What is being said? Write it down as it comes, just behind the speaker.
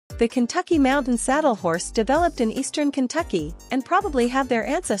The Kentucky Mountain Saddle Horse developed in eastern Kentucky, and probably have their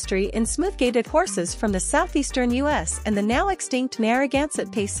ancestry in smooth-gaited horses from the southeastern U.S. and the now extinct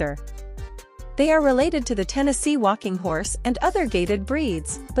Narragansett Pacer. They are related to the Tennessee Walking Horse and other gaited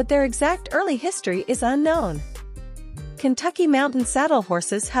breeds, but their exact early history is unknown. Kentucky Mountain Saddle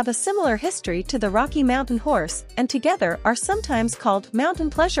Horses have a similar history to the Rocky Mountain Horse, and together are sometimes called mountain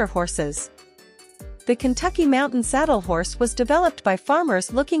pleasure horses. The Kentucky Mountain Saddle Horse was developed by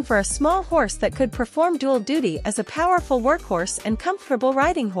farmers looking for a small horse that could perform dual duty as a powerful workhorse and comfortable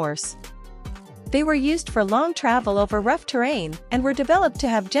riding horse. They were used for long travel over rough terrain, and were developed to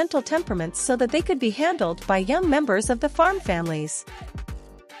have gentle temperaments so that they could be handled by young members of the farm families.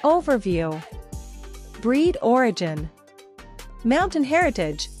 Overview. Breed origin. Mountain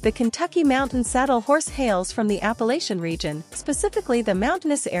heritage. The Kentucky Mountain Saddle Horse hails from the Appalachian region, specifically the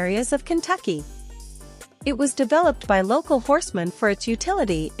mountainous areas of Kentucky. It was developed by local horsemen for its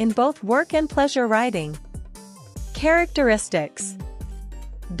utility in both work and pleasure riding. Characteristics.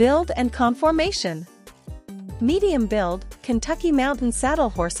 Build and conformation. Medium build. Kentucky Mountain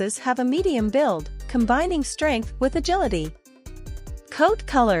Saddle Horses have a medium build, combining strength with agility. Coat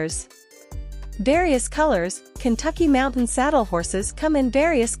colors. Various colors. Kentucky Mountain Saddle Horses come in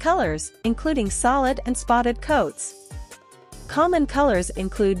various colors, including solid and spotted coats. Common colors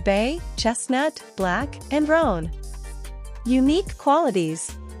include bay, chestnut, black, and roan. Unique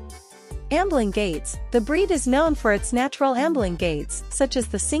qualities. Ambling gaits. The breed is known for its natural ambling gaits, such as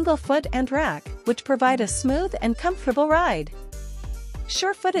the single foot and rack, which provide a smooth and comfortable ride.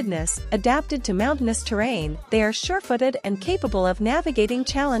 Sure-footedness. Adapted to mountainous terrain, they are sure-footed and capable of navigating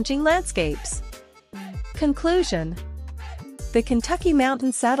challenging landscapes. Conclusion. The Kentucky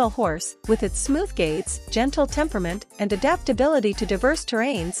Mountain Saddle Horse, with its smooth gaits, gentle temperament, and adaptability to diverse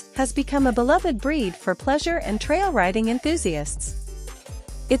terrains, has become a beloved breed for pleasure and trail riding enthusiasts.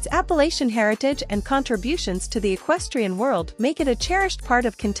 Its Appalachian heritage and contributions to the equestrian world make it a cherished part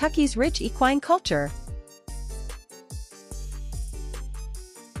of Kentucky's rich equine culture.